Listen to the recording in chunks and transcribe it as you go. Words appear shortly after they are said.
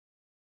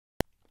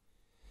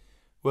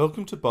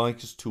Welcome to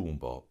Biker's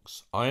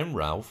Toolbox. I am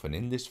Ralph, and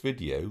in this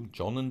video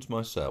John and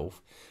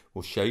myself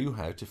will show you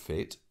how to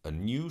fit a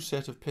new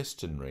set of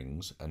piston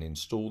rings and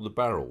install the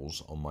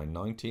barrels on my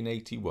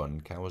 1981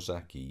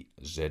 Kawasaki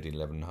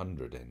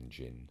Z1100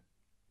 engine.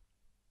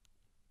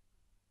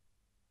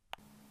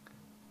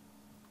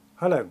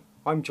 Hello,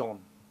 I'm John.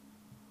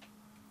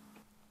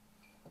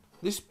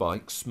 This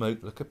bike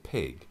smoked like a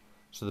pig,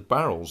 so the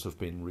barrels have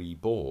been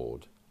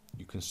rebored.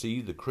 You can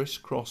see the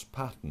criss-cross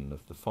pattern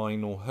of the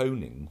final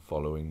honing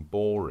following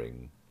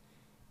boring.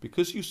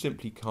 Because you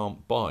simply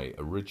can't buy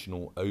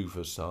original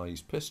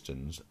oversized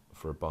pistons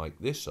for a bike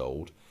this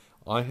old,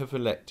 I have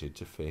elected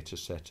to fit a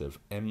set of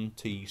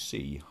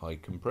MTC high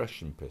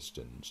compression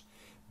pistons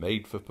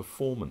made for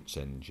performance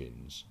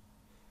engines.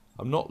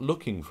 I'm not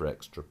looking for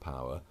extra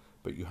power,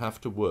 but you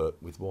have to work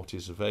with what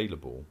is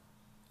available.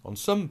 On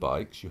some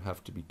bikes you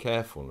have to be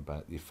careful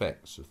about the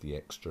effects of the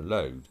extra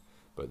load,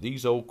 but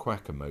these old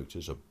quacker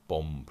motors are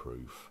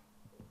bomb-proof.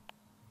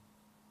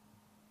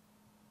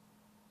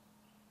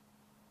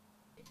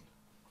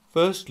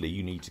 Firstly,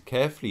 you need to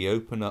carefully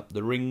open up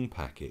the ring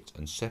packet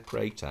and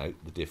separate out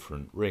the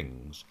different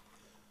rings.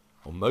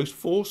 On most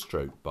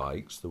four-stroke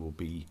bikes there will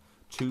be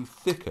two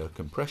thicker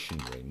compression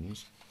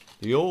rings.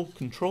 The oil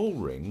control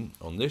ring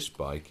on this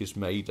bike is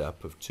made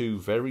up of two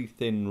very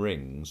thin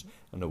rings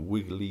and a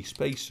wiggly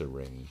spacer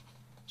ring.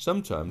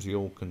 Sometimes the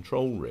oil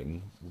control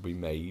ring will be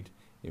made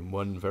in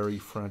one very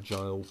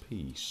fragile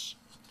piece.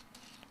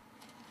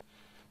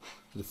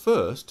 The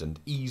first and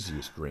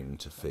easiest ring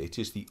to fit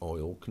is the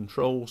oil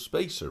control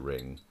spacer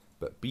ring,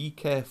 but be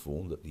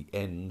careful that the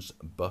ends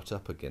butt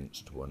up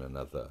against one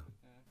another.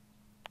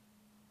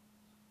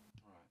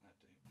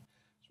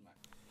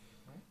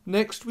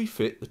 Next we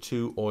fit the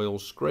two oil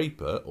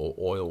scraper or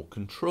oil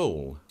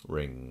control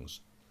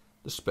rings.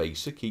 The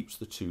spacer keeps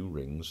the two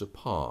rings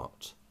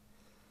apart.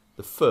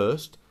 The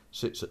first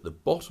sits at the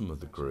bottom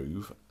of the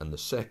groove and the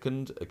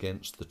second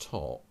against the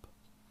top.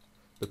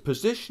 The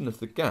position of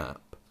the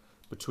gap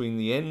between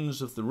the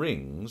ends of the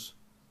rings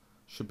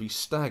should be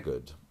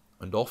staggered,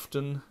 and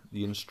often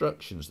the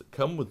instructions that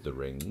come with the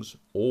rings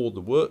or the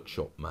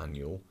workshop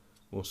manual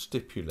will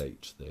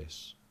stipulate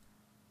this.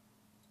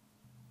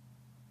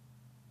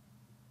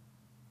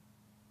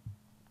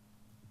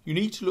 You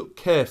need to look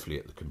carefully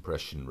at the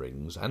compression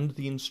rings and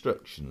the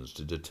instructions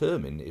to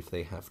determine if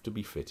they have to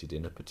be fitted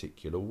in a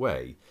particular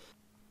way.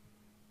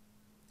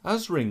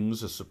 As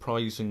rings are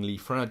surprisingly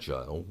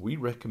fragile, we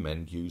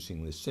recommend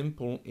using this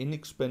simple,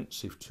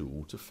 inexpensive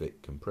tool to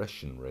fit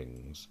compression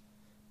rings.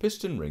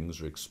 Piston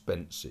rings are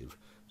expensive,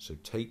 so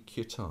take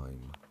your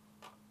time.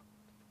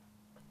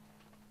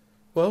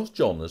 Whilst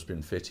John has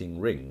been fitting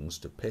rings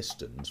to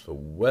pistons for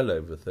well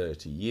over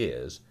 30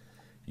 years,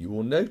 you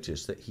will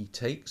notice that he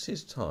takes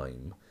his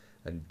time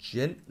and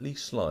gently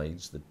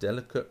slides the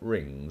delicate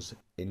rings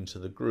into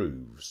the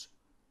grooves.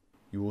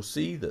 You will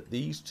see that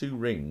these two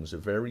rings are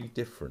very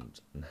different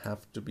and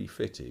have to be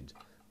fitted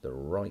the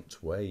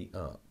right way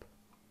up.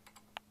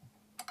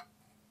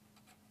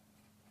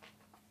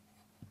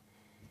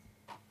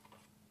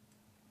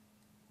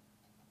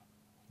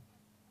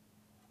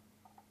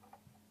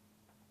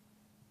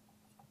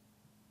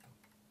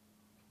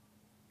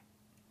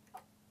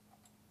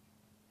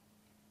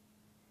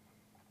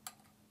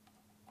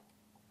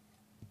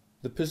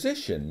 The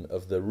position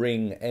of the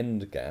ring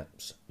end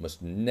gaps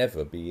must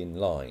never be in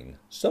line.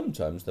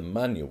 Sometimes the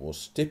manual will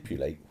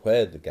stipulate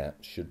where the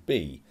gaps should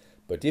be,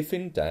 but if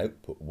in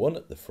doubt, put one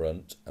at the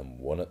front and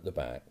one at the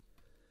back.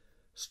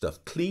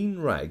 Stuff clean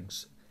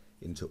rags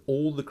into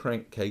all the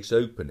crankcase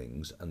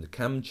openings and the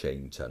cam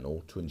chain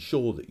tunnel to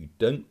ensure that you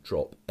don't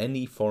drop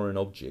any foreign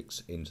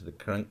objects into the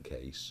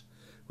crankcase,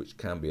 which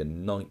can be a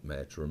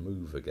nightmare to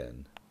remove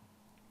again.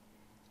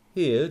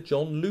 Here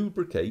John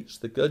lubricates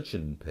the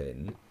gudgeon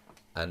pin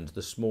and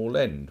the small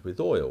end with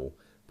oil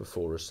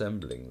before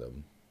assembling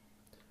them.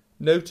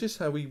 Notice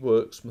how he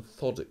works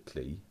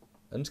methodically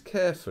and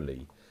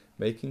carefully,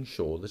 making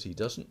sure that he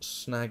doesn't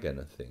snag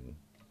anything.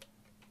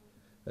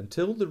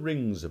 Until the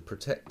rings are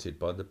protected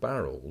by the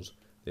barrels,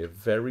 they are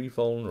very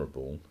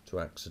vulnerable to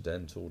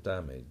accidental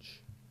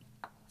damage.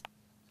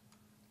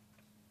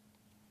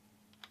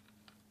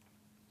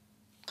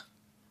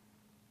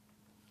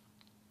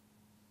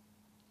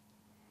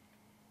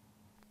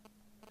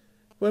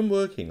 When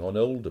working on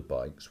older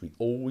bikes, we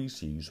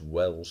always use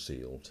well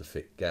seal to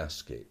fit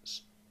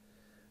gaskets.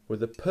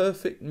 With a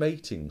perfect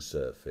mating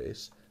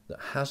surface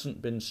that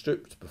hasn't been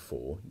stripped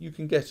before, you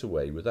can get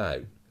away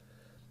without.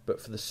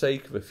 But for the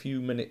sake of a few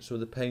minutes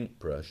with a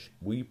paintbrush,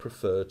 we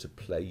prefer to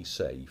play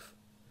safe.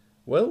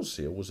 Well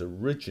seal was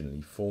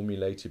originally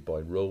formulated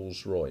by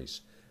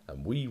Rolls-Royce,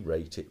 and we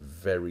rate it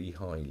very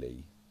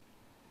highly.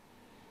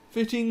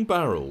 Fitting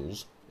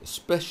barrels,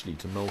 especially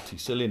to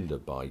multi-cylinder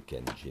bike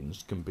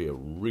engines, can be a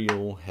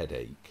real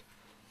headache,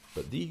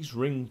 but these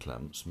ring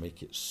clamps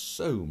make it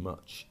so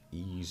much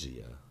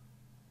easier.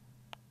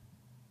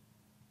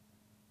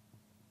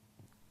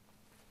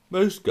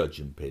 Most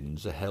gudgeon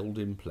pins are held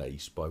in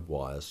place by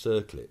wire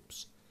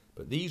circlips,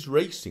 but these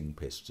racing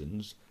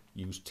pistons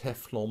use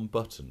Teflon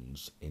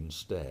buttons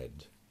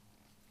instead.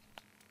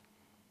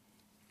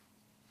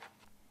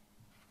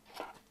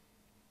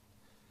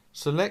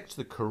 Select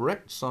the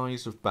correct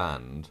size of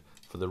band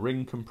for the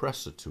ring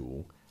compressor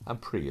tool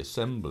and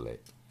pre-assemble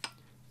it.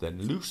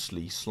 Then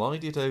loosely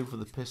slide it over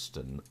the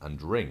piston and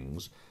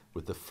rings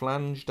with the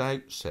flanged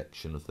out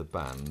section of the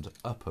band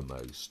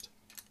uppermost.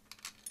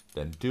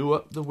 Then do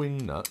up the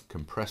wing nut,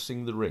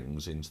 compressing the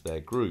rings into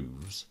their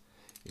grooves,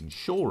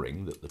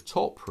 ensuring that the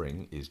top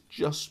ring is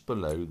just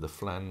below the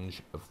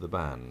flange of the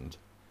band.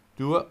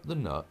 Do up the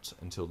nut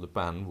until the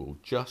band will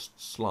just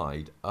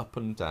slide up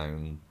and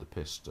down the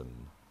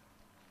piston.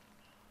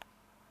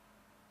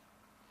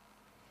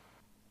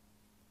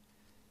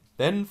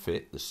 Then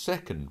fit the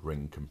second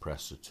ring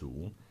compressor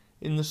tool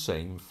in the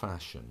same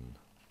fashion.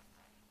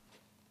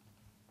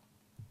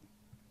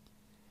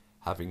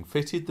 Having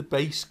fitted the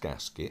base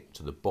gasket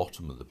to the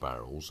bottom of the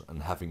barrels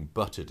and having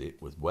buttered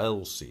it with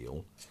well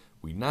seal,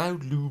 we now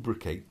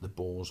lubricate the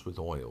bores with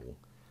oil.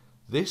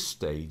 This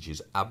stage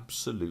is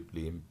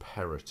absolutely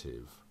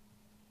imperative.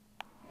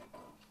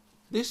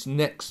 This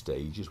next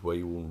stage is where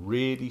you will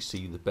really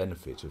see the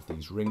benefit of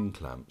these ring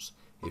clamps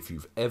if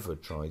you've ever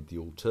tried the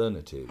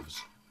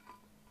alternatives.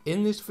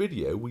 In this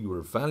video we were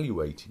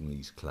evaluating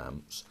these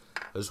clamps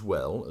as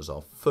well as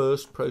our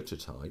first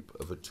prototype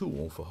of a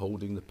tool for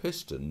holding the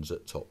pistons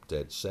at top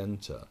dead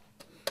centre.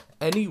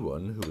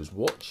 Anyone who is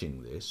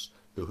watching this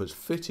who has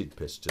fitted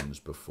pistons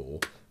before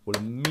will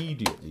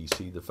immediately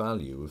see the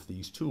value of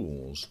these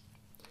tools.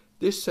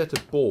 This set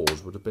of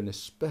bores would have been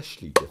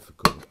especially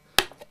difficult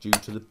due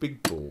to the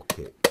big bore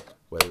kit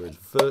where there is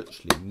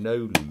virtually no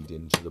lead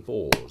into the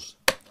bores.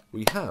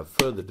 We have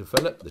further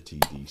developed the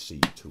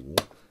TDC tool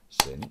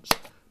since,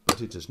 but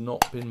it has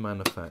not been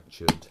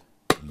manufactured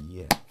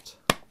yet.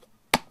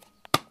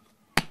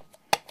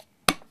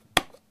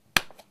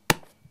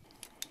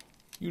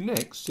 You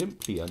next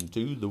simply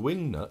undo the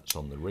wing nuts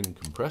on the ring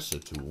compressor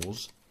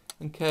tools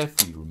and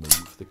carefully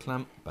remove the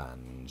clamp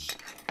bands.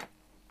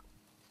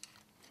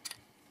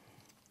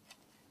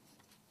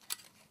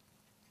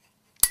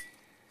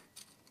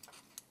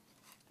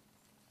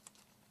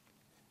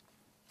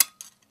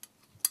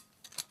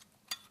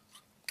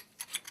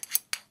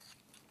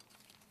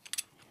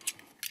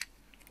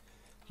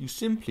 You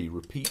simply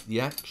repeat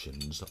the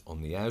actions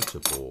on the outer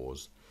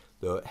bores,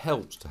 though it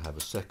helps to have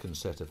a second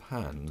set of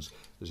hands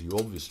as you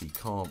obviously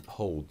can't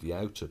hold the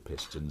outer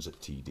pistons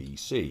at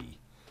TDC,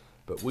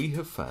 but we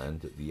have found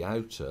that the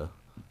outer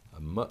are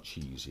much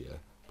easier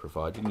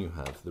providing you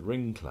have the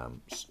ring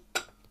clamps.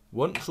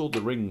 Once all the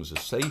rings are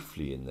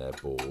safely in their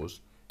bores,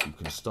 you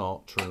can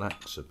start to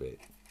relax a bit.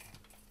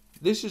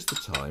 This is the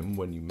time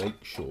when you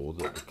make sure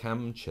that the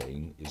cam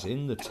chain is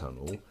in the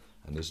tunnel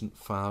and isn't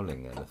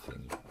fouling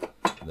anything,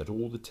 and that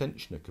all the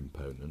tensioner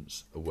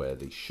components are where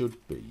they should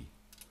be.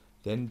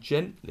 Then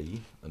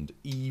gently and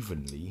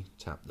evenly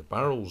tap the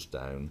barrels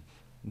down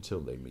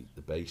until they meet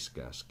the base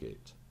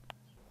gasket.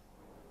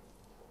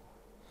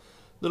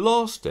 The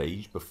last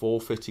stage before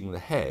fitting the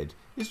head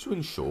is to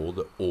ensure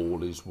that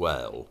all is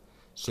well.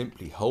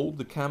 Simply hold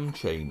the cam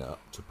chain up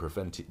to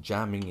prevent it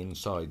jamming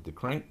inside the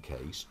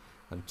crankcase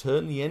and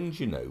turn the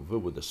engine over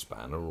with a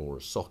spanner or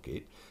a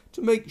socket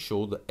to make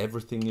sure that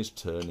everything is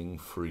turning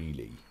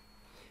freely.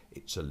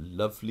 It's a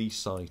lovely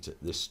sight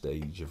at this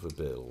stage of a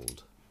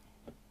build.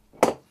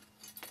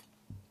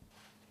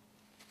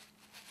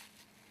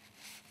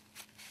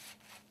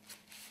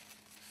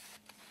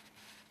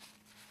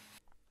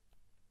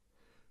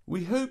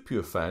 We hope you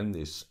have found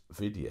this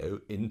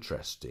video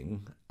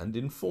interesting and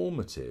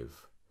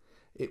informative.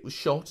 It was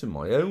shot in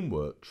my own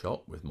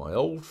workshop with my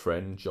old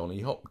friend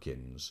Johnny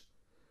Hopkins.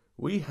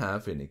 We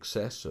have in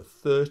excess of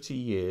 30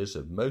 years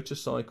of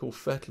motorcycle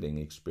fettling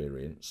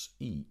experience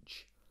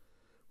each.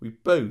 We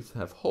both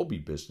have hobby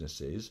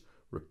businesses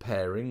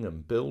repairing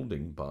and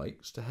building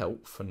bikes to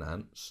help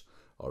finance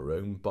our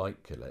own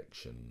bike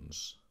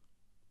collections.